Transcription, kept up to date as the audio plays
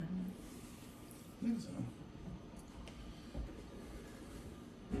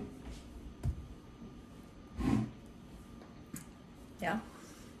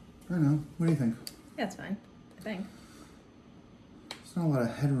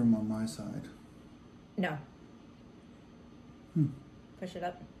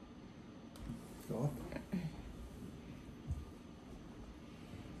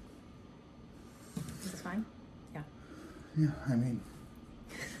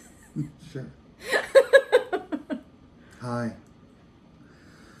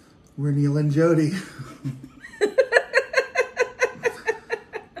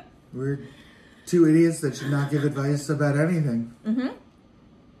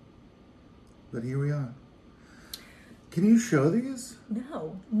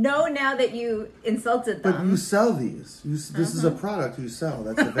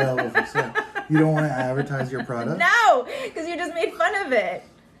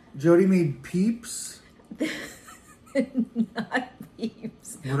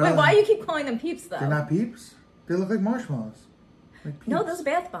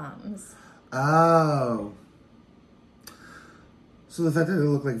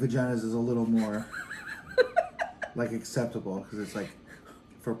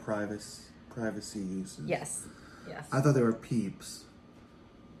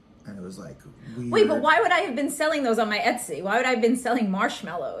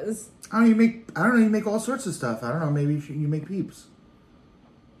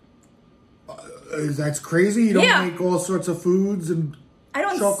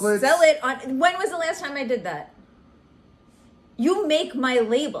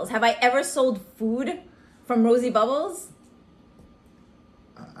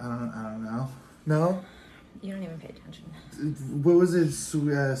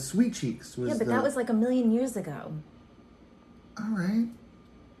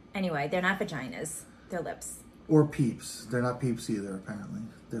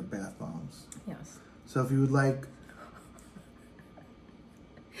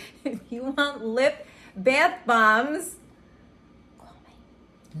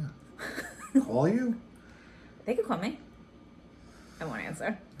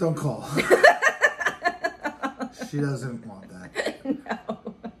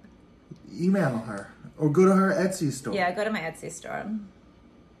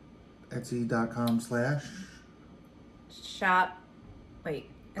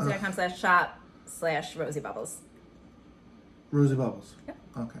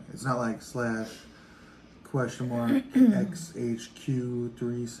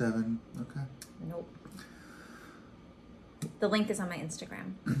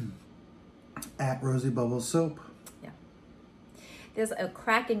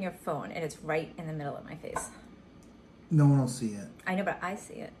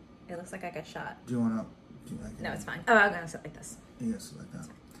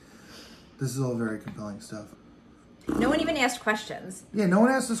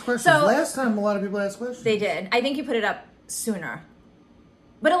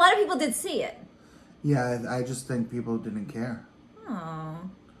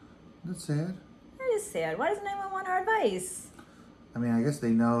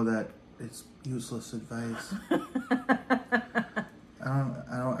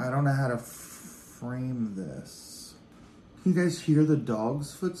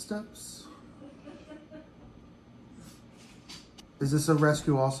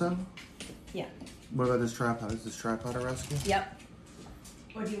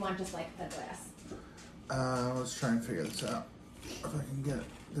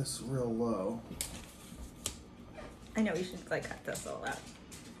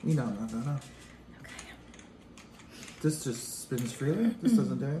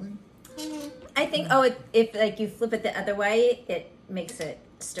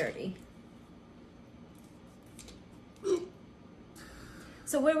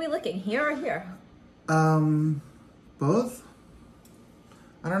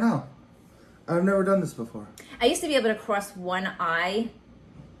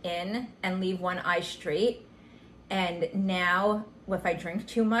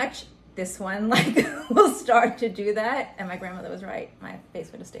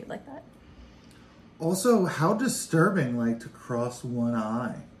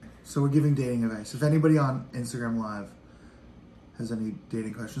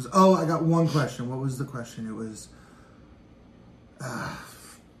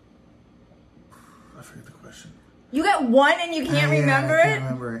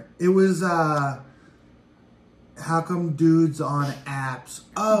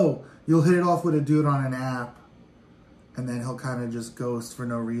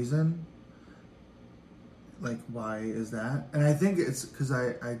Like, why is that? And I think it's because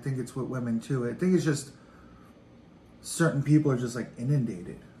I think it's with women too. I think it's just certain people are just like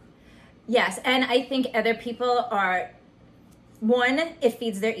inundated. Yes, and I think other people are, one, it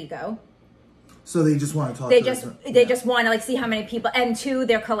feeds their ego. So they just want to talk. They just want to like see how many people, and two,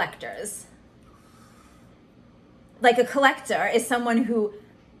 they're collectors. Like a collector is someone who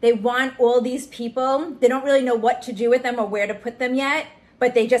they want all these people. They don't really know what to do with them or where to put them yet,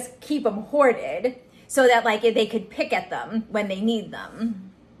 but they just keep them hoarded so that like they could pick at them when they need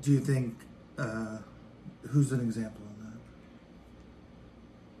them. Do you think who's an example of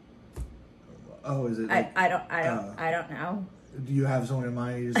that? Oh, is it? Like, I don't know. Do you have someone in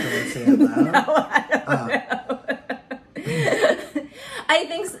mind you just don't want to say it loud? No, I don't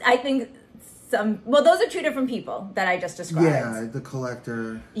know. I think some. Well, those are two different people that I just described. Yeah, the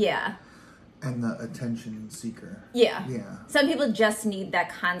collector. Yeah. And the attention seeker. Yeah. Yeah. Some people just need that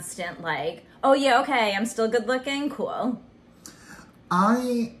constant like, oh yeah, okay, I'm still good looking, cool.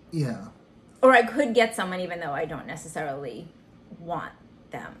 Yeah. Or I could get someone even though I don't necessarily want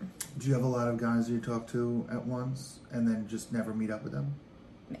them. Do you have a lot of guys you talk to at once and then just never meet up with them?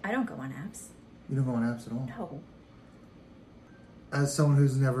 I don't go on apps. You don't go on apps at all? No. As someone who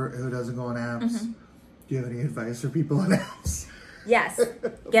doesn't go on apps, do you have any advice for people on apps? Yes.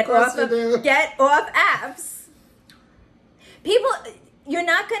 Get off apps. People, you're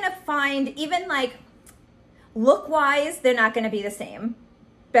not going to find, even like look-wise, they're not going to be the same.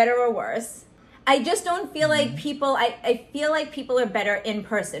 Better or worse. I just don't feel like people, I feel like people are better in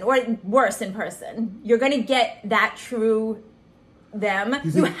person or worse in person. You're going to get that true them.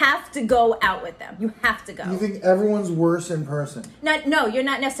 You have to go out with them. You have to go. You think everyone's worse in person? No, you're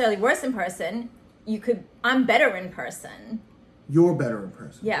not necessarily worse in person. I'm better in person. You're better in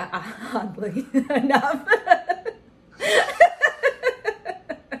person. Yeah, oddly enough.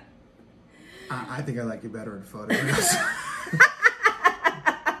 I think I like you better in photographs.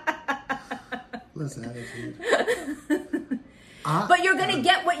 Less attitude. But you're going to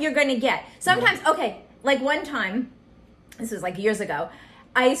get what you're going to get. Sometimes, okay, like one time, this was like years ago,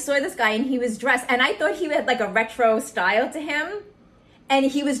 I saw this guy and he was dressed, and I thought he had like a retro style to him, and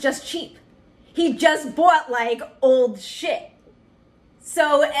he was just cheap. He just bought like old shit.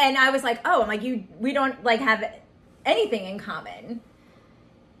 So, and I was like, oh, I'm like, we don't like have anything in common.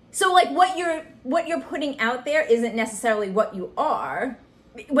 So like what you're putting out there isn't necessarily what you are,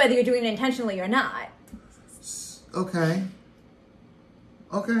 whether you're doing it intentionally or not. Okay.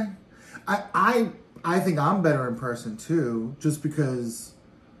 I think I'm better in person too, just because,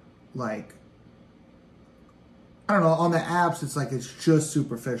 like, I don't know, on the apps it's like it's just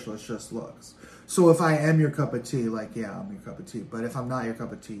superficial, it's just looks. So if I am your cup of tea, like, yeah, I'm your cup of tea. But if I'm not your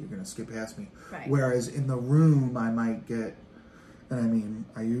cup of tea, you're going to skip past me. Right. Whereas in the room, I might get, and I mean,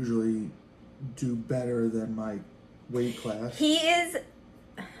 I usually do better than my weight class. He is,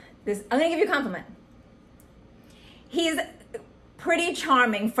 I'm going to give you a compliment. He's pretty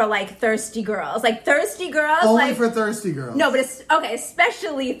charming for, like, thirsty girls. Like, thirsty girls. Only like, for thirsty girls. No, but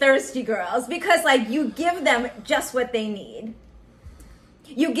especially thirsty girls. Because, like, you give them just what they need.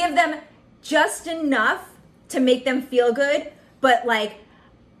 You give them just enough to make them feel good, but like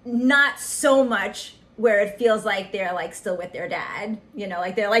not so much where it feels like they're like still with their dad, you know,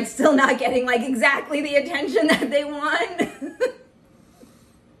 like they're like still not getting like exactly the attention that they want.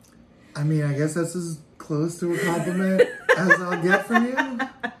 I mean, I guess that's as close to a compliment as I'll get from you.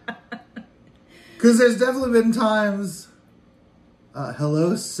 Because there's definitely been times,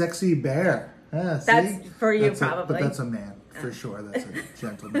 hello, sexy bear. See? That's for you, probably. But that's a man, for sure. That's a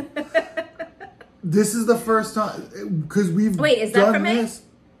gentleman. This is the first time, because we've Wait, is that done for me? this.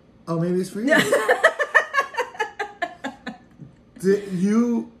 Oh, maybe it's for you.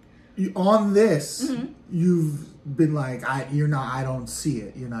 you on this, you've been like, I don't see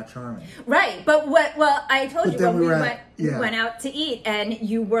it. You're not charming. Right. But well, I told you when we went out to eat and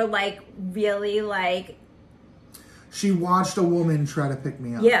you were like really like. She watched a woman try to pick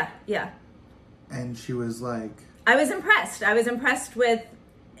me up. Yeah, yeah. And she was like. I was impressed. I was impressed with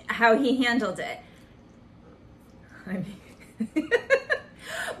how he handled it. I mean,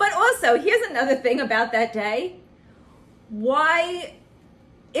 but also, here's another thing about that day. Why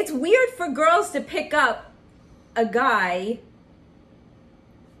it's weird for girls to pick up a guy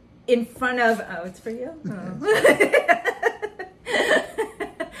in front of, oh, it's for you? Oh.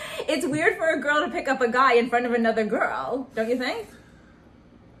 It's weird for a girl to pick up a guy in front of another girl, don't you think?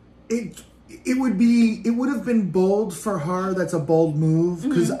 It would have been bold for her. That's a bold move.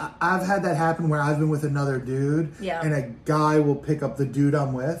 Because I've had that happen where I've been with another dude. Yeah. And a guy will pick up the dude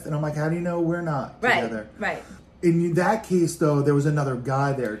I'm with. And I'm like, how do you know we're not together? Right. in that case, though, there was another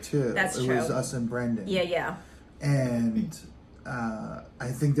guy there too. That's it true. was us and Brendan. Yeah. And I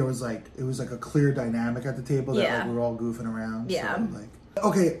think it was like a clear dynamic at the table that like we were all goofing around. Yeah. So, like,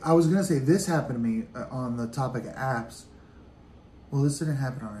 okay, I was gonna say this happened to me on the topic of apps. Well, this didn't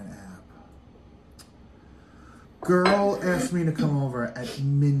happen on an app. Girl asked me to come over at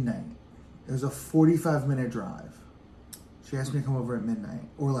midnight. It was a 45-minute drive. She asked me to come over at midnight.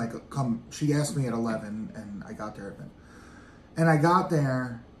 Or like, she asked me at 11 and I got there at midnight. And I got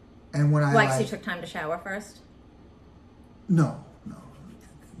there and when so you took time to shower first? No.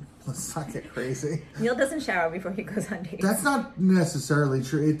 Let's not get crazy. Neil doesn't shower before he goes on dates. That's not necessarily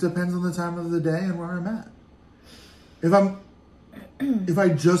true. It depends on the time of the day and where I'm at. If I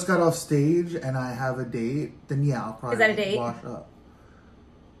just got off stage and I have a date, then yeah, I'll probably Is that a date? wash up.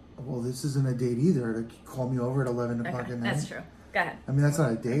 Well, this isn't a date either. To call me over at 11 o'clock at night. That's true. Go ahead. I mean, that's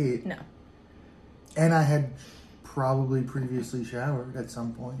not a date. No. And I had probably previously showered at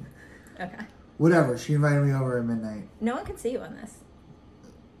some point. Okay. Whatever. She invited me over at midnight. No one can see you on this.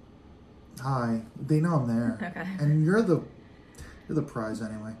 Hi. They know I'm there. Okay. And you're the prize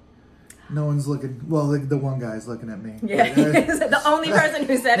anyway. No one's looking. Well, the one guy's looking at me. Yeah. The only person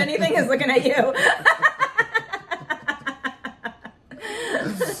who said anything is looking at you.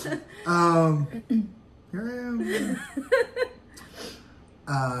 Here I am.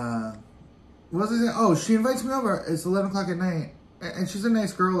 What was I saying? Oh, she invites me over. It's 11 o'clock at night. And she's a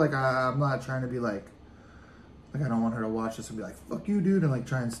nice girl. Like, I'm not trying to be like I don't want her to watch this and be like, fuck you, dude, and like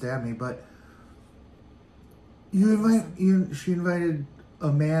try and stab me. But she invited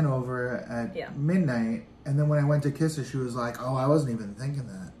a man over at midnight. And then when I went to kiss her, she was like, oh, I wasn't even thinking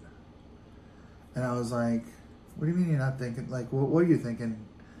that. And I was like, what do you mean you're not thinking? Like, what are you thinking?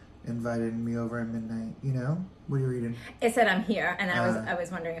 Inviting me over at midnight, you know? What are you reading? It said I'm here, and I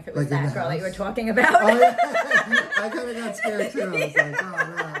was wondering if it was like that girl that you were talking about. Oh, yeah. I kind of got scared too. I was like, oh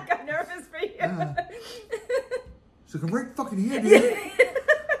man. I got nervous for you. She's like, I'm right fucking here, dude.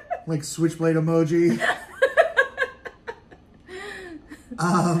 Like switchblade emoji.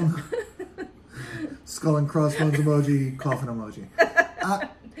 Skull and crossbones emoji, coffin emoji.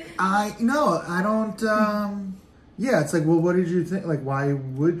 I don't. Yeah, it's like, well, what did you think? Like, why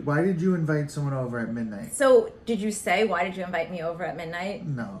did you invite someone over at midnight? So, did you say, why did you invite me over at midnight?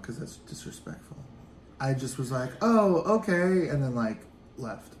 No, because that's disrespectful. I just was like, oh, okay, and then like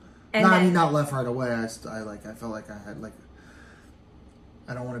left. And I mean, not left right away. I felt like I had like,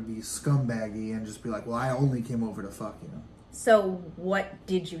 I don't want to be scumbaggy and just be like, well, I only came over to fuck, you know. So, what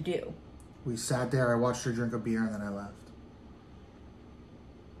did you do? We sat there. I watched her drink a beer, and then I left.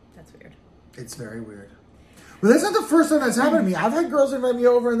 That's weird. It's very weird. But that's not the first time that's happened to me. I've had girls invite me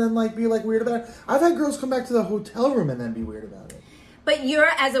over and then like be like weird about it. I've had girls come back to the hotel room and then be weird about it. But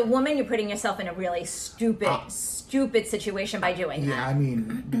as a woman, you're putting yourself in a really stupid situation by doing that. Yeah, I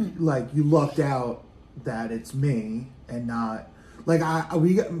mean, like you lucked out that it's me and not like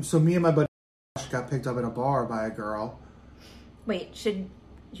me and my buddy got picked up at a bar by a girl. Wait, should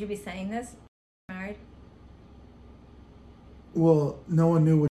you be saying this? Married? Well, no one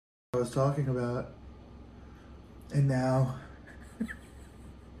knew what I was talking about. And now,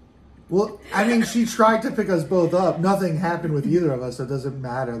 well, I mean, she tried to pick us both up. Nothing happened with either of us, so it doesn't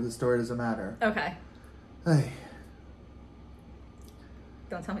matter. The story doesn't matter. Okay. Hey.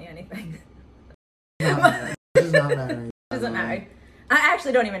 Don't tell me anything. She's not married. Doesn't matter. I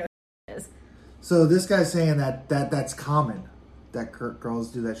actually don't even know what it is. So this guy's saying that's common. That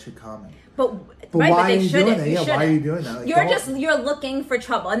girls do that shit common. But why but are they you shouldn't. doing that? Yeah, why are you doing that? Like, you're looking for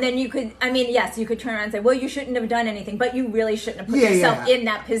trouble, and then you could. I mean, yes, you could turn around and say, "Well, you shouldn't have done anything," but you really shouldn't have put yourself in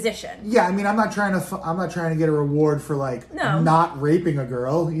that position. Yeah, I mean, I'm not trying to get a reward for like not raping a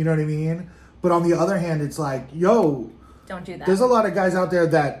girl. You know what I mean? But on the other hand, it's like, yo, don't do that. There's a lot of guys out there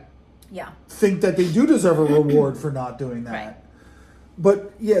that think that they do deserve a reward for not doing that. Right.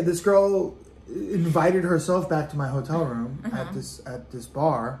 But yeah, this girl invited herself back to my hotel room at this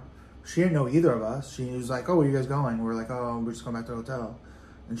bar. She didn't know either of us. She was like, oh, where are you guys going? We were like, oh, we're just going back to the hotel.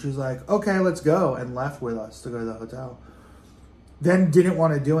 And she was like, okay, let's go, and left with us to go to the hotel. Then didn't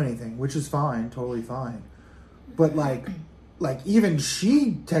want to do anything, which is fine, totally fine. But like even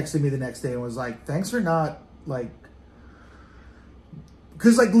she texted me the next day and was like, thanks for not like,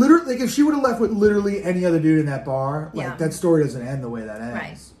 because like literally, like if she would have left with literally any other dude in that bar, like that story doesn't end the way that ends.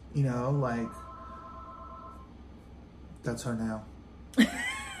 Right. You know, like that's her now.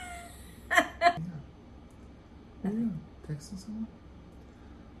 Texting someone?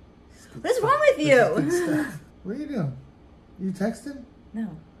 What is wrong with you? What are you doing? You texting?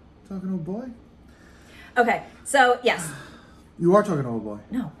 No. Talking to a boy? Okay, so yes. You are talking to a boy?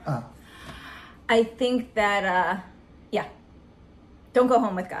 No. Oh. I think that, yeah, don't go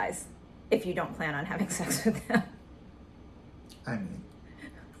home with guys if you don't plan on having sex with them. I mean,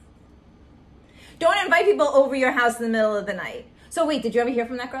 don't invite people over your house in the middle of the night. So wait, did you ever hear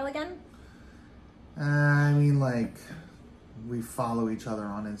from that girl again? I mean, like, we follow each other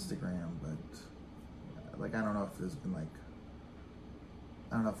on Instagram, but, like, I don't know if there's been, like,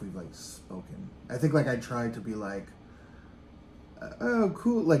 I don't know if we've, like, spoken. I think, like, I tried to be, like, oh,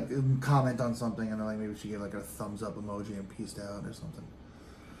 cool, like, comment on something, and then, like, maybe she gave, like, a thumbs up emoji and peaced out or something.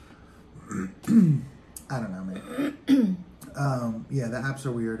 I don't know, man. Yeah, the apps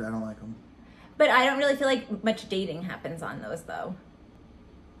are weird. I don't like them. But I don't really feel like much dating happens on those, though.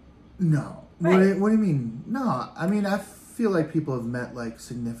 No. Right. What do you mean? No, I mean, I feel like people have met, like,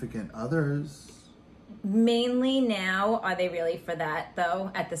 significant others. Mainly now, are they really for that,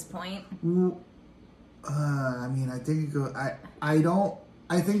 though, at this point? I mean, I think it goes... I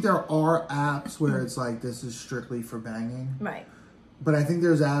think there are apps where it's like, this is strictly for banging. Right. But I think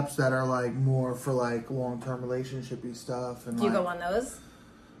there's apps that are, like, more for, like, long-term relationship-y stuff. And Do you like, go on those?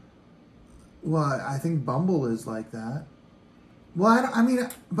 Well, I think Bumble is like that. Well, I mean,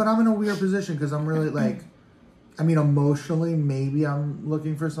 but I'm in a weird position because I'm really, like... I mean, emotionally, maybe I'm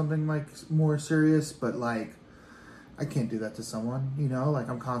looking for something, like, more serious. But, like, I can't do that to someone, you know? Like,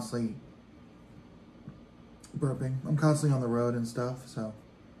 I'm constantly burping. I'm constantly on the road and stuff, so...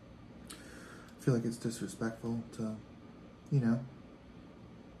 I feel like it's disrespectful to, you know...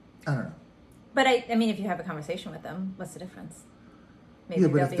 I don't know. But I mean, if you have a conversation with them, what's the difference? Maybe Yeah,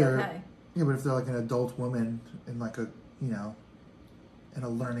 but they'll if be they're okay. Yeah, but if they're like an adult woman in like a, you know, in a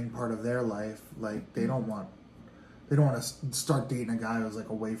learning part of their life, like they don't want to start dating a guy who's like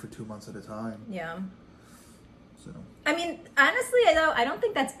away for 2 months at a time. Yeah. So. I mean, honestly, I don't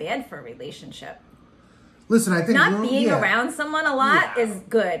think that's bad for a relationship. Listen, I think not being around someone a lot is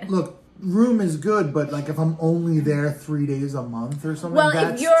good. Look, room is good, but like if I'm only there 3 days a month or something, well,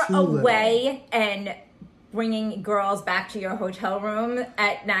 that's if you're too away and bringing girls back to your hotal room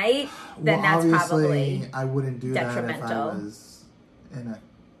at night, then that's probably I wouldn't do detrimental. that if I was in a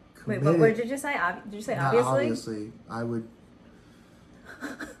committed... Wait, what word did you say? Did you say obviously? Obviously, I would...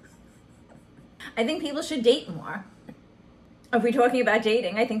 I think people should date more. If we're talking about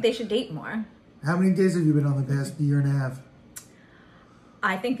dating, I think they should date more. How many days have you been on the past year and a half?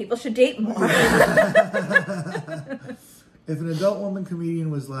 I think people should date more. If an adult woman comedian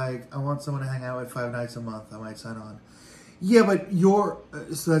was like, I want someone to hang out with 5 nights a month, I might sign on. Yeah, but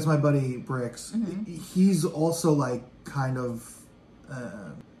so that's my buddy Bricks. Mm-hmm. He's also like kind of,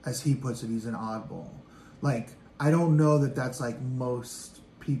 as he puts it, he's an oddball. Like, I don't know that that's like most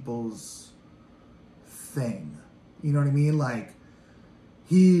people's thing. You know what I mean? Like,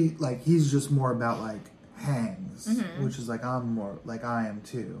 he's just more about like hangs, mm-hmm. which is like I'm more like I am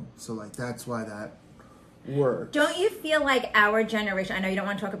too. So like that's why that works. Don't you feel like our generation, I know you don't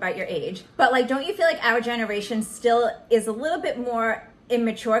want to talk about your age, but like don't you feel like our generation still is a little bit more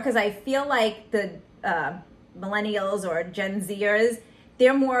immature? Because I feel like the millennials or Gen Zers,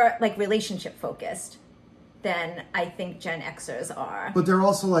 they're more like relationship focused than I think Gen Xers are. But they're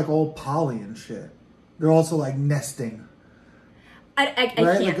also like all poly and shit. They're also like nesting. I right?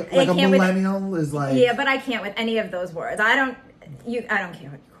 can't. Like I a can't millennial is like... Yeah, but I can't with any of those words. I don't care what you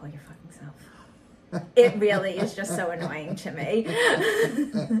call your fucking self. It really is just so annoying to me.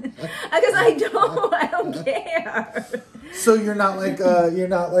 Because I don't care. So you're not like a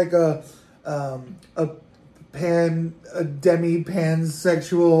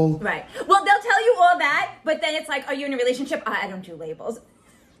pansexual... Right. Well, they'll tell you all that, but then it's like, are you in a relationship? I don't do labels.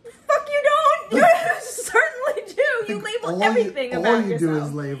 Fuck, you don't. You certainly do. You label everything about yourself. All you do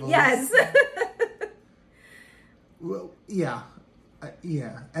is labels. Yes. Well, yeah.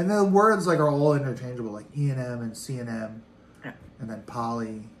 Yeah. And the words like are all interchangeable, like E&M and C&M, and then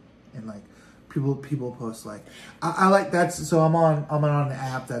poly, and like people post like I like that's so I'm on an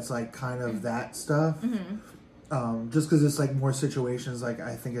app that's like kind of that stuff. Mm-hmm. Just because it's like more situations, like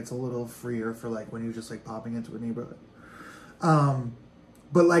I think it's a little freer for like when you're just like popping into a neighborhood.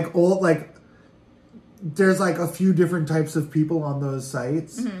 But like there's like a few different types of people on those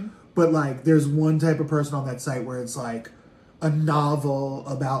sites. Mm-hmm. But like there's one type of person on that site where it's like a novel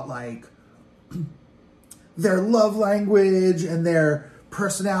about like their love language and their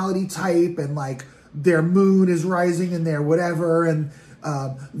personality type and like their moon is rising in their whatever and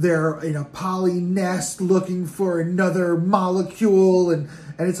they're in a poly nest looking for another molecule and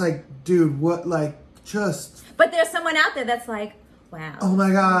it's like, dude, what, like, just... But there's someone out there that's like, wow. Oh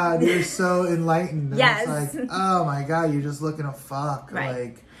my God, you're so enlightened. And yes. It's like, oh my God, you're just looking to fuck. Right.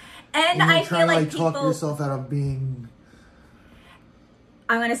 Like, and I feel like people... talk yourself out of being...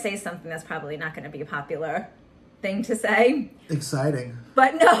 I'm going to say something that's probably not going to be a popular thing to say. Exciting.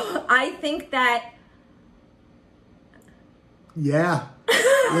 But no, I think that... Yeah.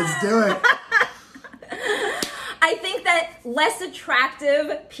 Let's do it. I think that less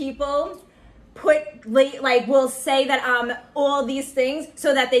attractive people will say that all these things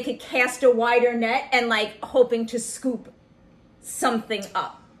so that they could cast a wider net and like hoping to scoop something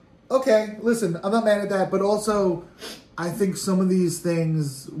up. Okay, listen, I'm not mad at that, but also I think some of these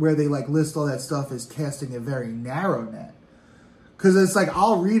things where they like list all that stuff is casting a very narrow net. Because it's like,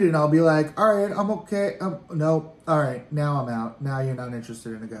 I'll read it and I'll be like, all right, I'm okay. No, all right, now I'm out. Now you're not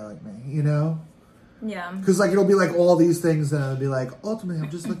interested in a guy like me, you know? Yeah. Because like it'll be like all these things and it'll be like, ultimately, I'm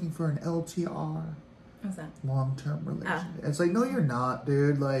just looking for an LTR. What's that? Long-term relationship. It's like, no, you're not,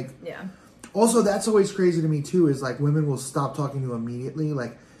 dude. Like, yeah. Also, that's always crazy to me, too, is like women will stop talking to you immediately.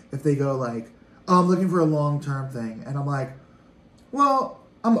 Like, if they go like, oh, I'm looking for a long-term thing. And I'm like, well,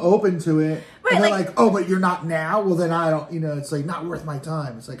 I'm open to it. Right, and they're like, oh, but you're not now? Well, then I don't, it's like not worth my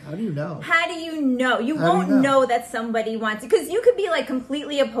time. It's like, how do you know? How do you know? You How won't do you know? know that somebody wants it. Because you could be like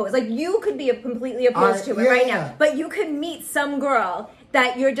completely opposed. Like you could be completely opposed to it right now. But you could meet some girl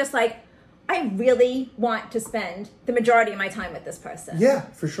that you're just like, I really want to spend the majority of my time with this person. Yeah,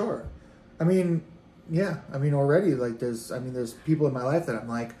 for sure. I mean, already, like, there's people in my life that I'm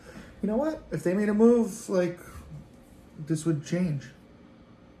like, you know what? If they made a move, like, this would change.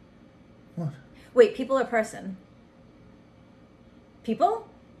 What? Wait, people or person? People?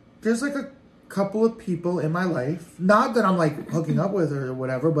 There's, like, a couple of people in my life. Not that I'm, like, hooking up with or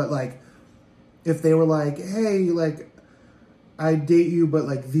whatever, but, like, if they were like, hey, like, I date you, but,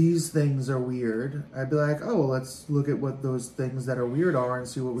 like, these things are weird, I'd be like, oh, well, let's look at what those things that are weird are and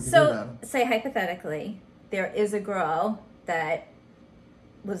see what we can do about them. So, say hypothetically, there is a girl that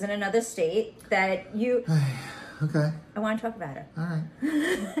lives in another state that you... Okay. I want to talk about her. All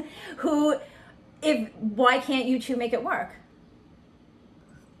right. Why can't you two make it work?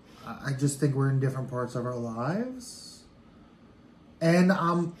 I just think we're in different parts of our lives. And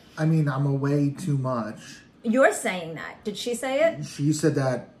I'm away too much. You're saying that. Did she say it? She said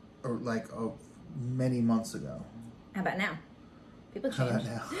that many months ago. How about now? People change. How about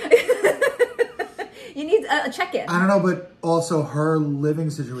now? You need a check-in. I don't know, but also her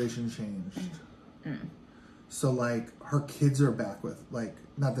living situation changed. So, like, her kids are back with, like,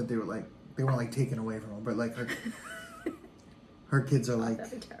 not that they weren't, like, taken away from her, but, like, her kids are, like,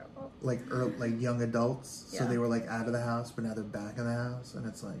 that'd be terrible. Like young adults. Yeah. So they were, like, out of the house, but now they're back in the house. And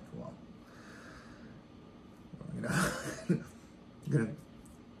it's like, well, gonna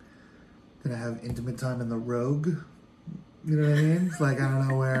have intimate time in the Rogue. You know what I mean? It's like, I don't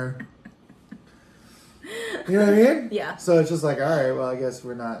know where... You know what I mean? Yeah. So it's just like, all right, well, I guess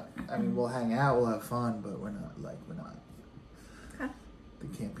we're not... we'll hang out, we'll have fun, but we're not... Okay. There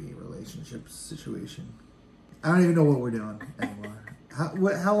can't be a relationship situation. I don't even know what we're doing anymore.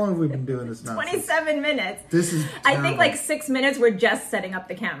 How long have we been doing this nonsense? 27 minutes. This is terrible. I think like 6 minutes we're just setting up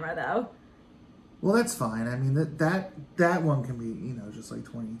the camera, though. Well, that's fine. I mean, that one can be, just like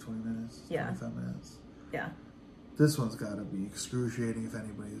 20 minutes, Yeah. 25 minutes. Yeah. This one's got to be excruciating if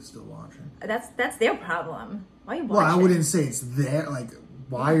anybody is still watching. That's their problem. Why are you watching? Well, I wouldn't say it's there. Like,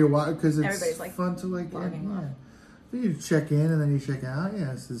 why you're watching? Because it's Everybody's, like, fun to, like, logging off. You check in and then you check out.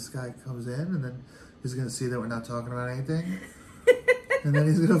 Yeah, so this guy comes in and then he's going to see that we're not talking about anything. And then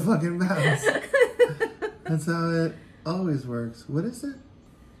he's going to fucking bounce. That's how it always works. What is it?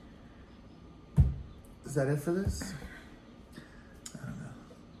 Is that it for this? I don't know.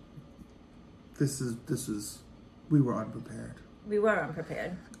 This is, we were unprepared. We were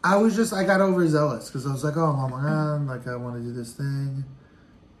unprepared. I got overzealous because I was like, oh, I'm on my own. Like, I want to do this thing.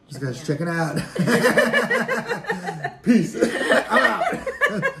 This guy's checking out. Peace. I'm out.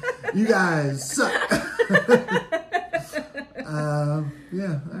 You guys suck.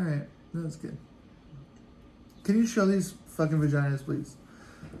 Yeah, all right. That's good. Can you show these fucking vaginas, please?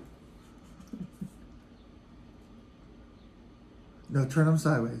 No, turn them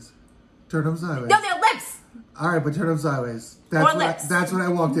sideways. Turn them sideways. No, they're lips. All right, but turn them sideways. That's what I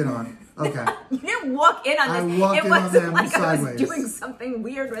walked in on. Okay. You didn't walk in on this. I walked it in on wasn't them like sideways. I was doing something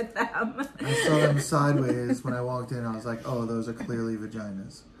weird with them. I saw them sideways when I walked in. I was like, oh, those are clearly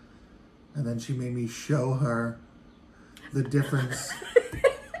vaginas. And then she made me show her the difference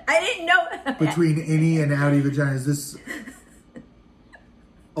I didn't know between innie and outie vaginas. This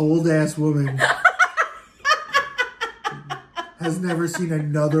old-ass woman has never seen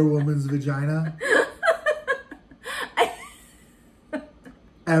another woman's vagina.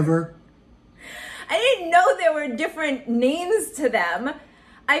 Ever. I didn't know there were different names to them.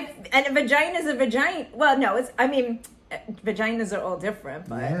 And a vagina is a vagina. Well, no, vaginas are all different,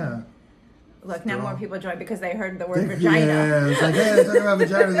 but Yeah. look, now Still. more people join because they heard the word vagina. Yeah, it's like, hey, they're talking about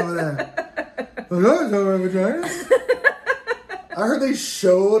vaginas over there. Like, oh, they're talking about vaginas? I heard they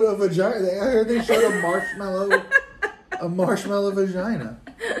showed a vagina. I heard they showed a marshmallow vagina.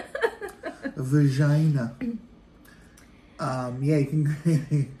 A vagina. Yeah, you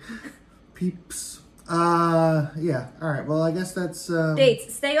can peeps. Yeah. All right. Well, I guess that's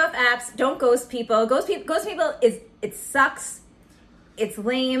Dates. Stay off apps. Don't ghost people. Ghost people it sucks. It's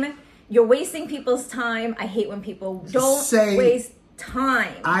lame. You're wasting people's time. I hate when people don't waste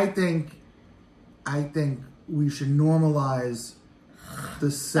time. I think we should normalize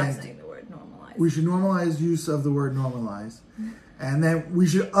the Stop saying the word normalize. We should normalize use of the word normalize. And then we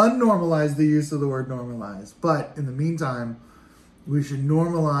should unnormalize the use of the word normalize. But in the meantime, we should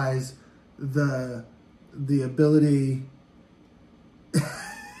normalize the ability.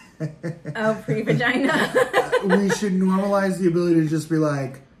 Oh, pre-vagina. We should normalize the ability to just be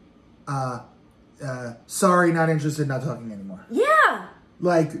like, sorry, not interested, not talking anymore. Yeah.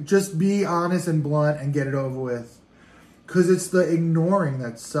 Like, just be honest and blunt and get it over with. Because it's the ignoring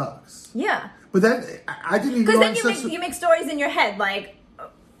that sucks. Yeah. But that, I didn't because then you make stories in your head, like,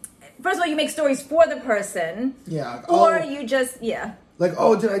 first of all, you make stories for the person. Yeah. Or you just, yeah. Like,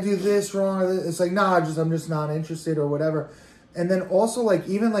 oh, did I do this wrong? It's like, nah, I'm just not interested or whatever. And then also, like,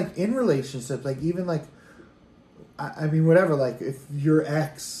 even, like, in relationships, like, even, like, I mean, whatever, like, if your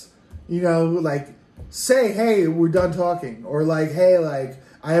ex, you know, like, say, hey, we're done talking. Or, like, hey, like,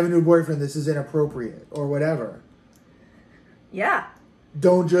 I have a new boyfriend, this is inappropriate. Or whatever. Yeah.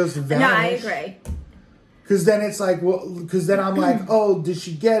 Don't just vanish. No, I agree. Because then it's like, well, because then I'm like, oh, did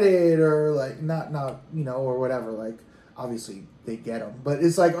she get it? Or, like, not, you know, or whatever. Like, obviously, they get them. But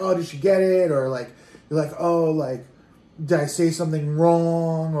it's like, oh, did she get it? Or, like, you're like, oh, like, did I say something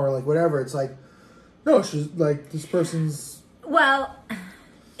wrong? Or, like, whatever. It's like, no, she's, like, this person's... Well,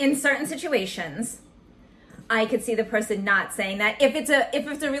 in certain situations, I could see the person not saying that. If it's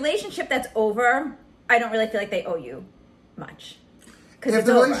a relationship that's over, I don't really feel like they owe you much. If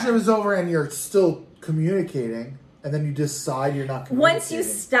the relationship is over and you're still communicating, and then you decide you're not communicating...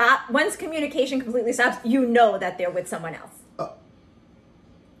 Once communication completely stops, you know that they're with someone else.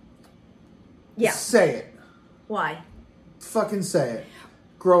 Yeah. Say it. Why? Fucking say it.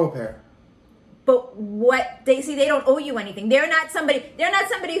 Grow a pair. But they don't owe you anything. They're not somebody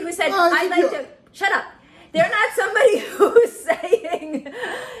who said, shut up. They're not somebody who's saying,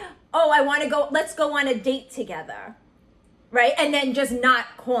 oh, I want to go, let's go on a date together. Right? And then just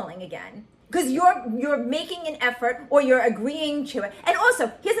not calling again. Because you're making an effort or you're agreeing to it. And also,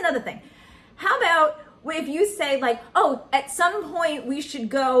 here's another thing. How about if you say like, oh, at some point we should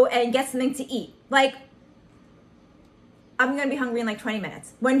go and get something to eat. Like, I'm going to be hungry in like 20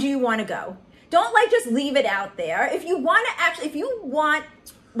 minutes. When do you want to go? Don't like just leave it out there. If you want,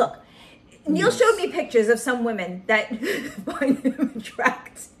 look, Neil showed me pictures of some women that find him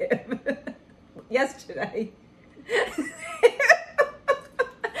attractive yesterday.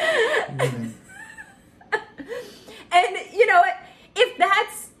 Women. And you know, if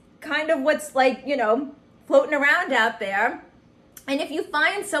that's kind of what's like, you know, floating around out there, and if you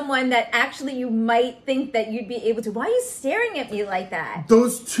find someone that actually you might think that you'd be able to, why are you staring at me like that?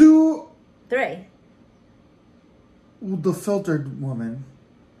 Those two... 3. Well, the filtered woman.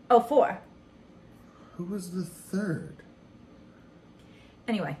 Oh, 4. Who was the third?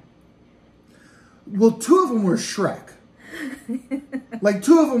 Anyway. Well, 2 of them were Shrek. Like,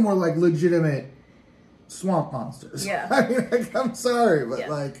 2 of them were, like, legitimate swamp monsters. Yeah. I mean, like, I'm sorry, but, yeah.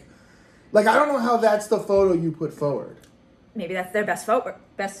 like, I don't know how that's the photo you put forward. Maybe that's their best photo.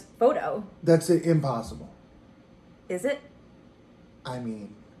 That's impossible. Is it? I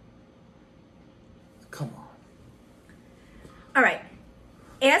mean, come on. All right.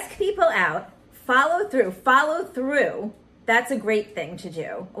 Ask people out. Follow through. That's a great thing to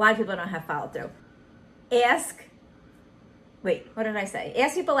do. A lot of people don't have follow through. What did I say?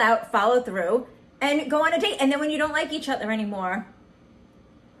 Ask people out, follow through, and go on a date. And then when you don't like each other anymore,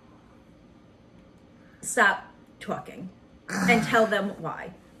 stop talking and tell them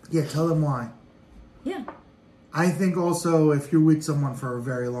why. Yeah, tell them why. Yeah. I think also if you're with someone for a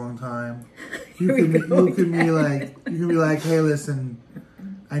very long time, you can be like, hey, listen,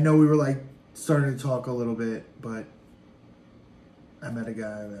 I know we were like starting to talk a little bit, but I met a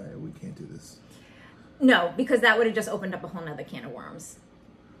guy that we can't do this. No, because that would have just opened up a whole nother can of worms.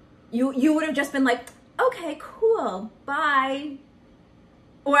 You would have just been like, okay, cool, bye.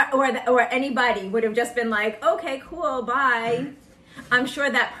 Or anybody would have just been like, okay, cool, bye. I'm sure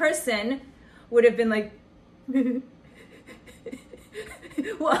that person would have been like,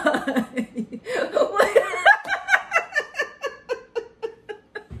 why?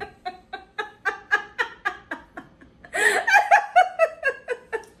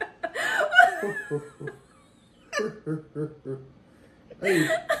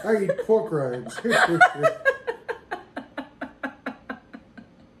 I eat pork rinds. I'm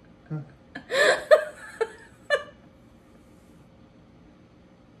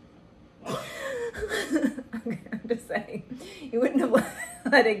just saying, you wouldn't have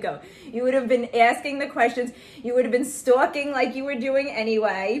let it go. You would have been asking the questions. You would have been stalking like you were doing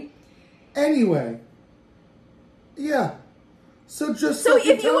anyway. Anyway. Yeah. So just so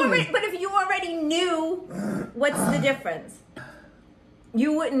if you already, but if you already knew, what's the difference?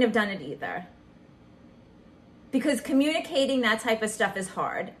 You wouldn't have done it either. Because communicating that type of stuff is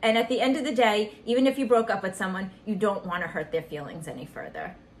hard. And at the end of the day, even if you broke up with someone, you don't want to hurt their feelings any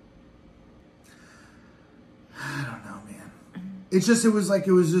further. I don't know, man. It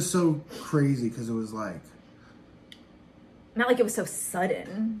was just so crazy because it was like. Not like it was so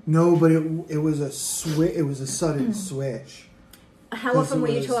sudden. No, but it was a switch. It was a sudden switch. How often were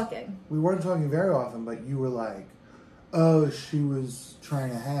you talking? We weren't talking very often, but you were like, oh, she was trying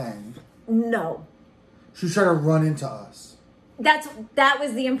to hang. No. She was trying to run into us. That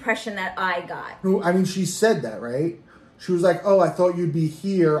was the impression that I got. No, I mean, she said that, right? She was like, oh, I thought you'd be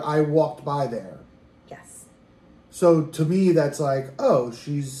here. I walked by there. Yes. So to me, that's like, oh,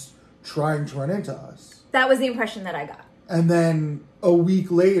 she's trying to run into us. That was the impression that I got. And then a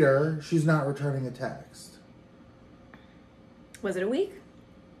week later, she's not returning a text. Was it a week?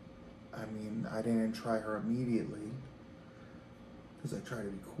 I mean, I didn't try her immediately. Because I tried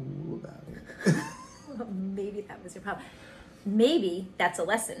to be cool about it. Well, maybe that was your problem. Maybe that's a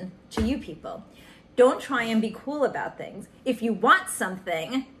lesson to you people. Don't try and be cool about things. If you want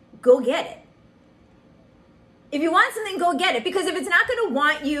something, go get it. If you want something, go get it. Because if it's not going to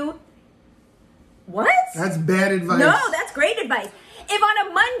want you... What? That's bad advice. No, that's great advice. If on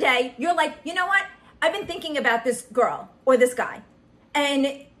a Monday, you're like, you know what? I've been thinking about this girl or this guy.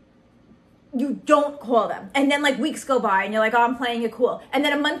 And you don't call them. And then like weeks go by and you're like, oh, I'm playing it cool. And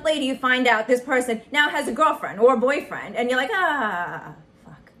then a month later you find out this person now has a girlfriend or a boyfriend. And you're like,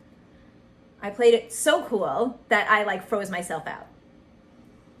 fuck. I played it so cool that I like froze myself out.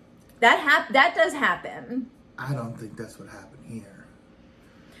 That does happen. I don't think that's what happened here.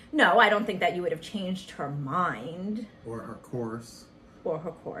 No, I don't think that you would have changed her mind. Or her course. Or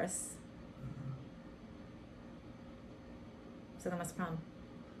her course. So then what's the problem?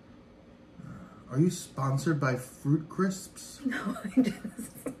 Are you sponsored by Fruit Crisps? No, I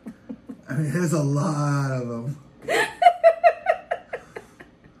just... I mean, there's a lot of them.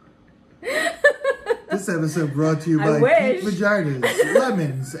 This episode brought to you by Pink Vaginas,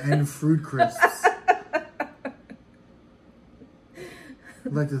 Lemons, and Fruit Crisps.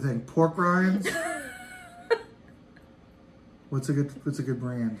 I'd like to thank Pork Rinds. What's a good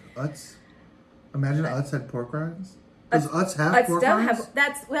brand? Utz? Imagine Utz had pork rinds. Does Utz have pork rinds?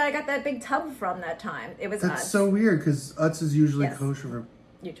 That's where I got that big tub from that time. It was That's Utz. so weird because Utz is usually kosher for...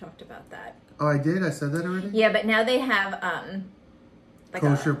 You talked about that. Oh, I did? I said that already? Yeah, but now they have like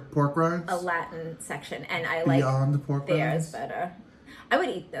kosher pork rinds? A Latin section, and I Beyond like pork theirs rinds? better. I would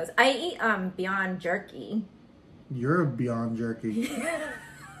eat those. I eat Beyond Jerky. You're a Beyond Jerky.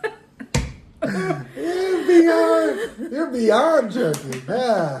 You're beyond jerky.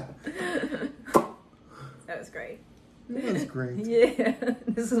 Yeah. That was great. That was great. Yeah.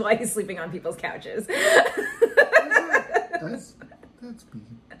 This is why he's sleeping on people's couches. That's me.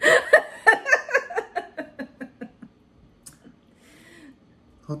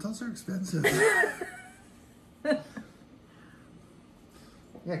 Hotels are expensive.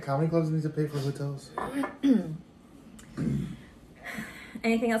 Yeah, comedy clubs need to pay for hotels.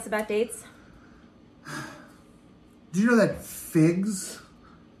 Anything else about dates? Do you know that figs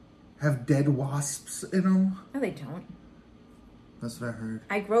have dead wasps in them? No, they don't. That's what I heard.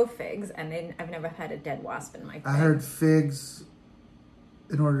 I grow figs, and I've never had a dead wasp in my fig. I heard figs,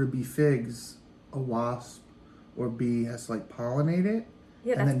 in order to be figs, a wasp or bee has to like pollinate it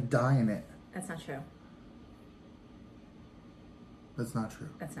and then die in it. That's not true. That's not true.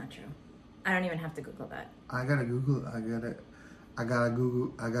 That's not true. I don't even have to Google that. I gotta Google it. I gotta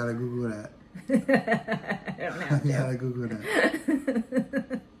Google that. I don't have to. I gotta Google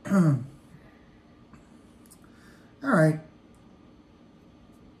that. All right.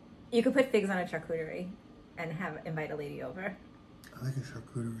 You could put figs on a charcuterie and invite a lady over. I like a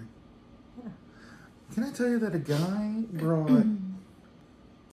charcuterie. Yeah. Can I tell you that a guy brought...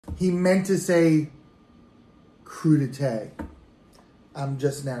 he meant to say crudité. I'm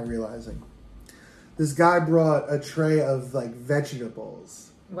just now realizing. This guy brought a tray of like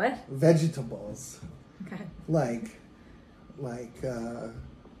vegetables. What? Vegetables. Okay. Like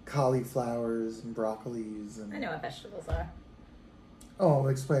cauliflowers and broccolis and... I know what vegetables are. Oh, I'm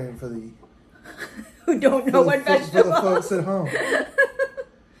explaining for the who don't know what vegetables. For the folks at home.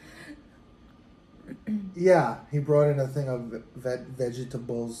 Yeah, he brought in a thing of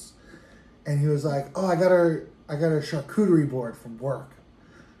vegetables, and he was like, "Oh, I got a charcuterie board from work,"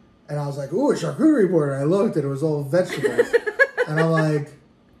 and I was like, "Ooh, a charcuterie board!" And I looked, and it was all vegetables, and I'm like,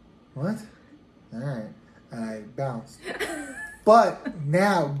 "What?" All right, and I bounced. But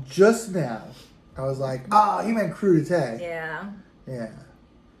now, just now, I was like, "Ah, he meant crudité." Yeah. Yeah,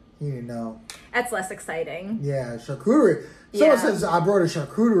 he didn't know. That's less exciting. Yeah, charcuterie. Someone says I brought a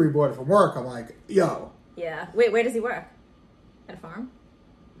charcuterie board from work. I'm like, yo. Yeah. Wait, where does he work? At a farm?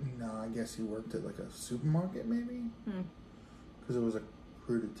 No, I guess he worked at like a supermarket, maybe. Because it was a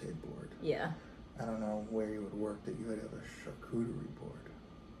crudité board. Yeah. I don't know where you would work that you would have a charcuterie board.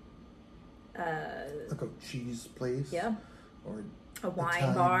 Like a cheese place. Yeah. Or a wine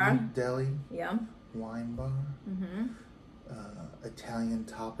Italian bar. Deli. Yeah. Wine bar. Mm-hmm. Italian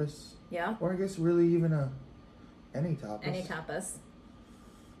tapas. Yeah. Or I guess really even any tapas. Any tapas.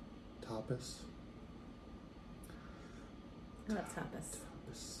 Tapas. What's tapas?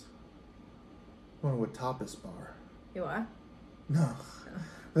 Tapas. I'm going to a tapas bar. You are? No. Oh.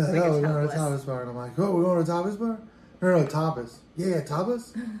 Like, Like oh, a we're going to a tapas. tapas bar. And I'm like, oh, we're going to a tapas bar? No, tapas. Yeah,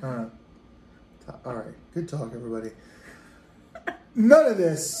 tapas? No. All right. Good talk, everybody. None of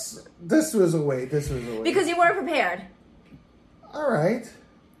this. This was a wait. Because you weren't prepared. All right.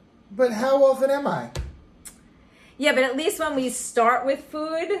 But how often am I? Yeah, but at least when we start with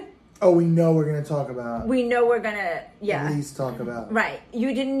food, Oh, we know we're going to talk about. we know we're gonna, yeah. At least talk about. Right.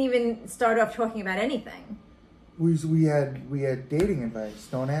 You didn't even start off talking about anything. We had dating advice.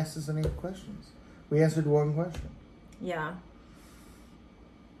 No one asked us any questions. We answered one question. Yeah.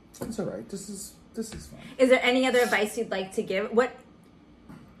 It's all right. This is fine. Is there any other advice you'd like to give? What?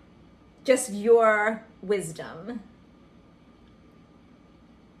 Just your wisdom.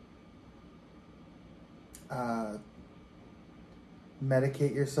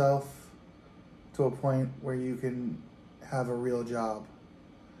 Medicate yourself to a point where you can have a real job.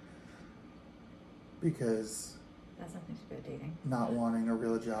 Because That's nothing to do with dating. not wanting a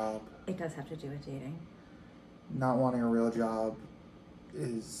real job, It does have to do with dating. not wanting a real job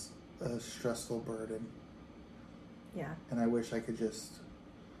is a stressful burden. Yeah. And I wish I could just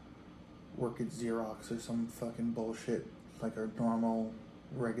work at Xerox or some fucking bullshit like a normal,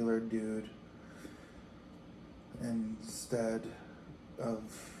 regular dude instead of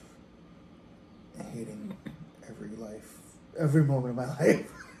hating every moment of my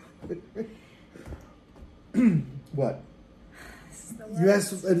life. What? You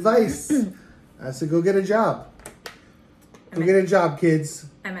asked advice. I said, go get a job. Go get a job, kids.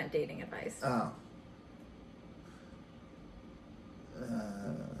 I meant dating advice. Oh.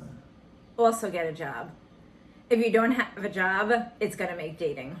 Also get a job. If you don't have a job, it's going to make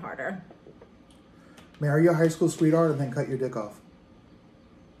dating harder. Marry your high school sweetheart and then cut your dick off.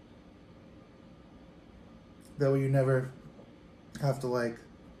 That way you never have to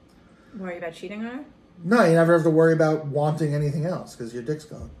Worry about cheating on her? No, you never have to worry about wanting anything else because your dick's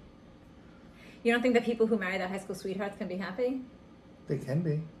gone. You don't think that people who marry their high school sweethearts can be happy? They can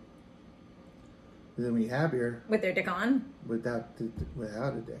be. They'll be happier With their dick on? without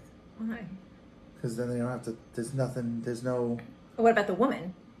a dick. Why? Because then they don't have to, there's no What about the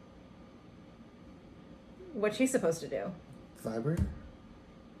woman? What's she supposed to do? vibrator?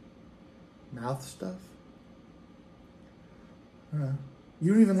 Mouth stuff? I don't know.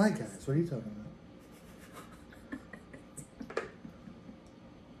 You don't even like guys. What are you talking about?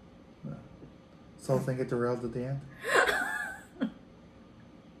 No. This whole thing get derailed at the end?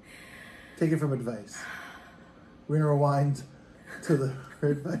 Take it from advice. We're going to rewind to the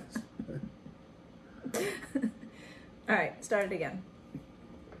advice. All right, start it again.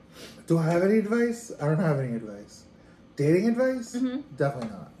 Do I have any advice? I don't have any advice. Dating advice? Mm-hmm. Definitely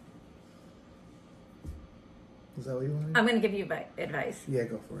not. Is that what you wanted? I'm going to give you advice. Yeah,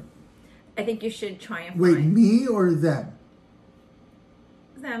 go for it. I think you should try and Wait, find me or them?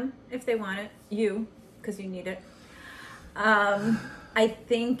 them if they want it. You, because you need it. I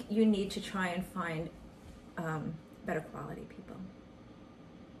think you need to try and find better quality people.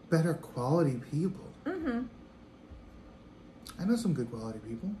 Better quality people? Mm-hmm. I know some good quality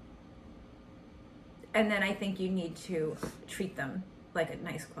people. And then I think you need to treat them like a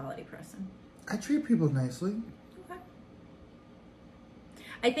nice quality person. I treat people nicely. Okay.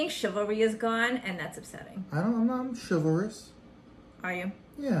 I think chivalry is gone, and that's upsetting. I'm chivalrous. Are you?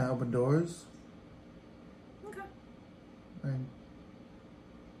 Yeah, I open doors. Okay.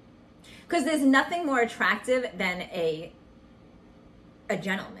 Because there's nothing more attractive than a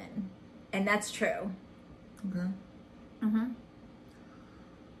gentleman, and that's true. Okay. Mm-hmm.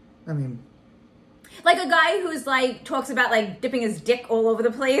 I mean, Like a guy who's like talks about like dipping his dick all over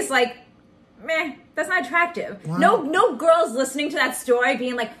the place, like, meh, that's not attractive. Wow. No girls listening to that story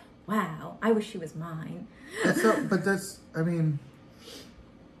being like, wow, I wish she was mine. That's not, but I mean,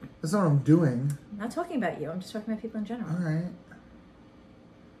 that's not what I'm doing. I'm not talking about you. I'm just talking about people in general. All right.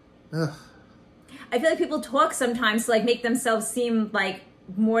 Ugh. I feel like people talk sometimes to like make themselves seem like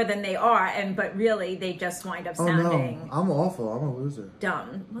more than they are, but really they just wind up sounding I'm awful. I'm a loser.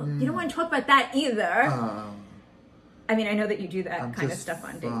 dumb. Well, you don't want to talk about that either. I mean, I know that you do that I'm kind of just stuff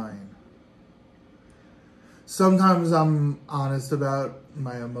on date. fine. Sometimes I'm honest about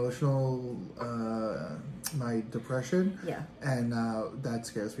my emotional, my depression. Yeah. And that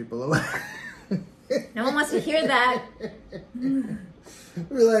scares people away. No one wants to hear that.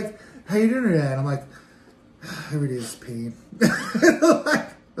 We're like, how you doing today? And I'm like, every day is pain.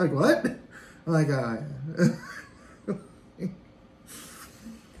 like what? I'm like, all right.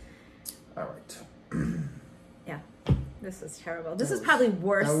 Yeah, this is terrible. This is probably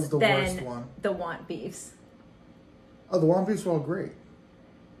worse the than worst one. the want beefs. Oh, the want beefs were all great.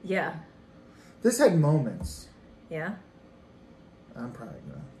 Yeah. This had moments. Yeah. I'm probably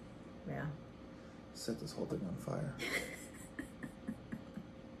gonna set this whole thing on fire.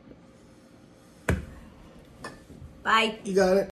 Bye. You got it.